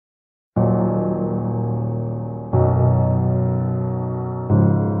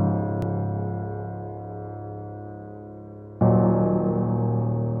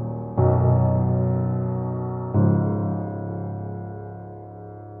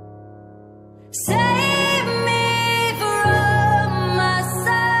Save me from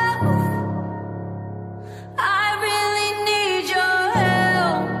myself. I really need your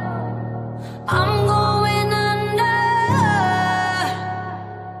help. I'm going under.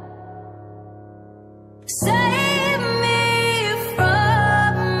 Save me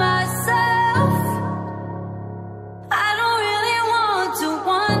from myself. I don't really want to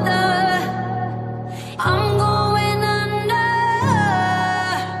wander. I'm going under.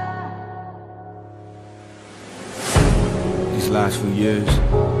 These last few years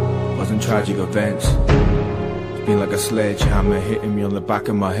wasn't tragic events. It's been like a sledgehammer hitting me on the back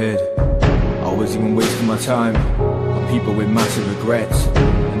of my head. I was even wasting my time on people with massive regrets,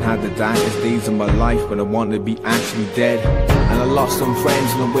 and had the darkest days of my life when I wanted to be actually dead. And I lost some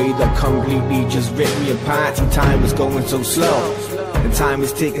friends in a way that completely just ripped me apart. And time was going so slow, and time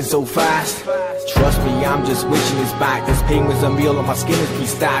is ticking so fast. Trust me, I'm just wishing it's back. This pain was unreal on my skin as we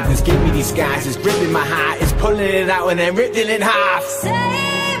stabbed. This gave me these scars, it's gripping my heart, it's pulling it out and then ripped it in half.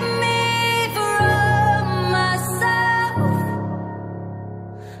 Save me from myself.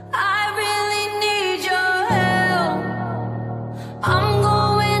 I really need your help. I'm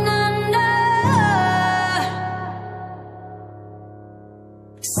going under.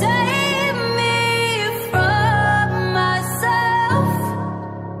 Save me from myself.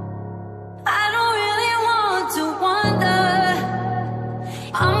 I don't really want to wander.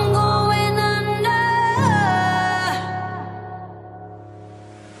 I'm going under.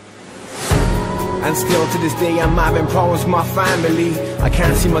 And still to this day I'm having problems with my family. I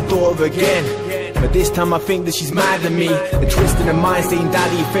can't see my daughter again, but this time I think that she's mad at me. The twist in her mind saying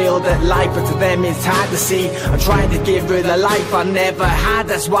daddy failed at life, but to them it's hard to see. I'm trying to give her the life I never had,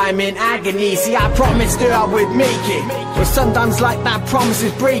 that's why I'm in agony. See, I promised her I would make it, but sometimes like that promise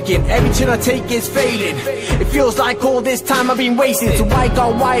is breaking. Every turn I take is failing. It feels like all this time I've been wasting. So why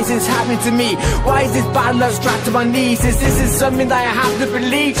God, why is this happening to me? Why is this bad luck strapped to my knees? Is this something that I have to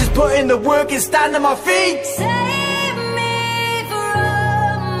believe? Just put in the work and stand on my feet. Save me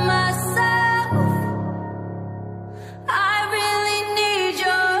from myself. I really need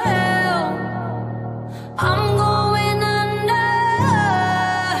your help. I'm going under.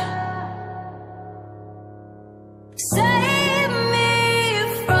 Save me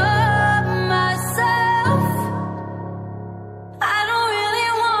from myself. I don't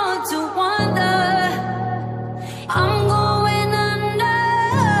really want to wander. I'm going under.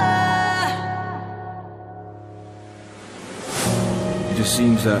 It just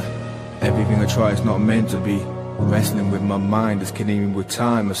seems that everything I try is not meant to be. Wrestling with my mind, is kidding with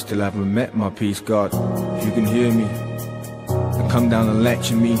time. I still haven't met my peace, God. If you can hear me, then come down and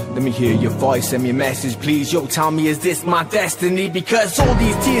lecture me. Let me hear your voice, send me a message, please. Yo, tell me, is this my destiny? Because all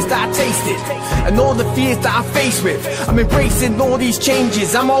these tears that I tasted, and all the fears that I face with, I'm embracing all these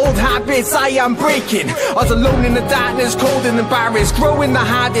changes. I'm old habits I am breaking. I was alone in the darkness, cold and embarrassed, growing the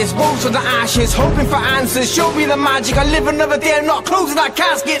hardest, rose from the ashes, hoping for answers. Show me the magic, I live another day, I'm not closing that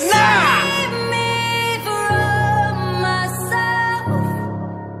casket, nah!